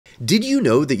Did you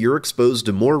know that you're exposed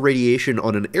to more radiation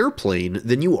on an airplane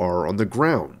than you are on the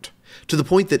ground? To the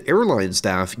point that airline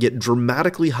staff get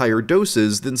dramatically higher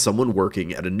doses than someone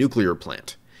working at a nuclear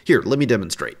plant. Here, let me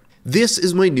demonstrate. This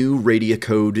is my new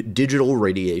Radiacode digital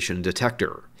radiation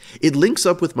detector. It links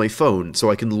up with my phone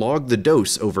so I can log the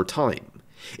dose over time.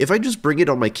 If I just bring it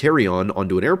on my carry-on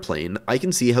onto an airplane, I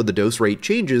can see how the dose rate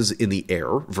changes in the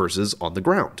air versus on the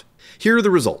ground. Here are the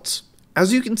results.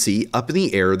 As you can see, up in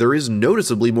the air there is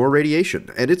noticeably more radiation,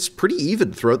 and it's pretty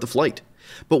even throughout the flight.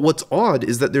 But what's odd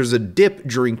is that there's a dip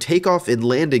during takeoff and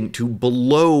landing to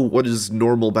below what is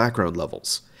normal background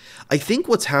levels. I think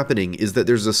what's happening is that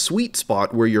there's a sweet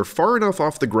spot where you're far enough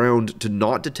off the ground to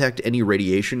not detect any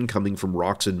radiation coming from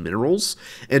rocks and minerals,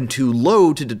 and too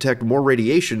low to detect more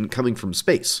radiation coming from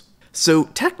space. So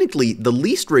technically, the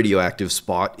least radioactive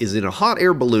spot is in a hot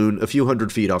air balloon a few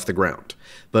hundred feet off the ground.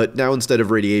 But now instead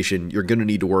of radiation, you're going to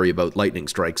need to worry about lightning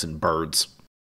strikes and birds.